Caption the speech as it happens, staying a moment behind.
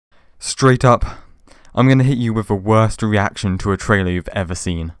Straight up, I'm gonna hit you with the worst reaction to a trailer you've ever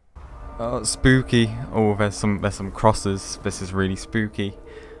seen. Spooky. Oh, there's some crosses. This is really spooky.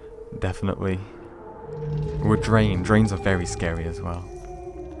 Definitely. Or drain. Drains are very scary as well.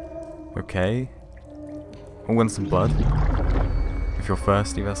 Okay. Oh, and some blood. If you're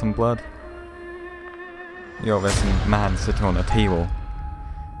thirsty, there's some blood. Yo, there's some man sitting on a table.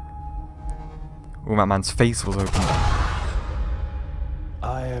 Oh, that man's face was open.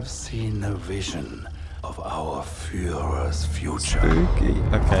 I have seen a vision of our Führer's future. Spooky.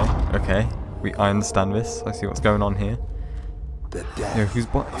 Okay. I understand this. I see what's going on here. The death Yo, who's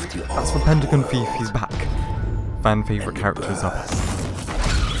what? That's the Pentagon Thief. He's back. Fan favorite characters up.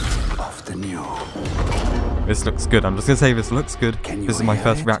 Of the new. This looks good. I'm just gonna say this looks good. This is my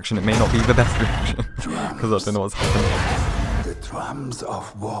first reaction. It may not be the best reaction because I don't know what's happening. The drums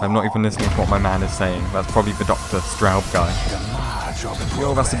of war. I'm not even listening to what my man is saying. That's probably the Dr. Straub guy.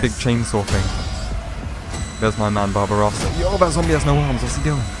 Yo, that's a big chainsaw thing. There's my man Barbarossa. Yo, that zombie has no arms. What's he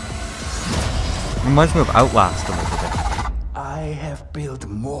doing? Reminds me of Outlast a little bit. I have built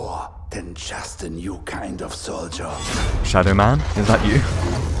more than just a new kind of soldier. Shadow Man, is that you?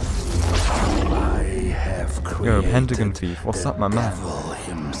 I have created Yo, Pentagon Thief. What's up, my man? devil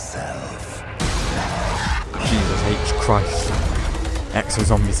himself. Jesus H. Christ. Exo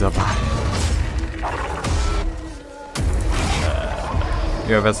zombies are bad.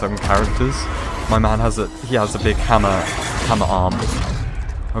 Yo, there's some characters. My man has a big hammer arm.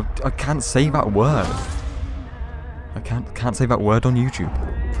 I can't say that word. I can't say that word on YouTube.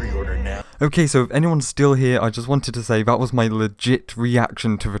 Pre-order now. Okay, so if anyone's still here, I just wanted to say that was my legit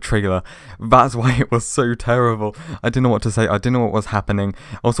reaction to the trailer. That's why it was so terrible. I didn't know what to say. I didn't know what was happening.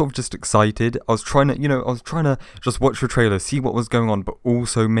 I was sort of just excited. I was trying to just watch the trailer, see what was going on, but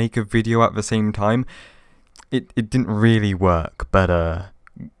also make a video at the same time. It didn't really work, but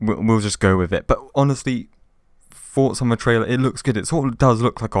we'll just go with it. But honestly, thoughts on the trailer, it looks good. It sort of does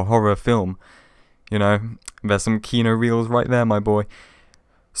look like a horror film. You know, there's some Kino reels right there, my boy.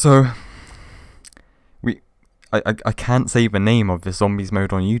 So, I can't say the name of this zombies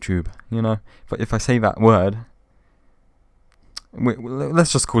mode on YouTube, you know. But if I say that word,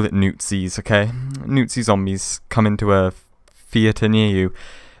 let's just call it Newtsies, okay? Newtsy zombies come into a theatre near you.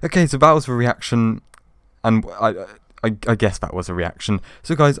 Okay, so that was the reaction, and I guess that was a reaction.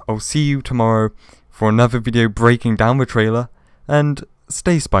 So guys, I'll see you tomorrow for another video breaking down the trailer, and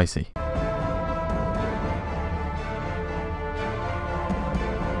stay spicy.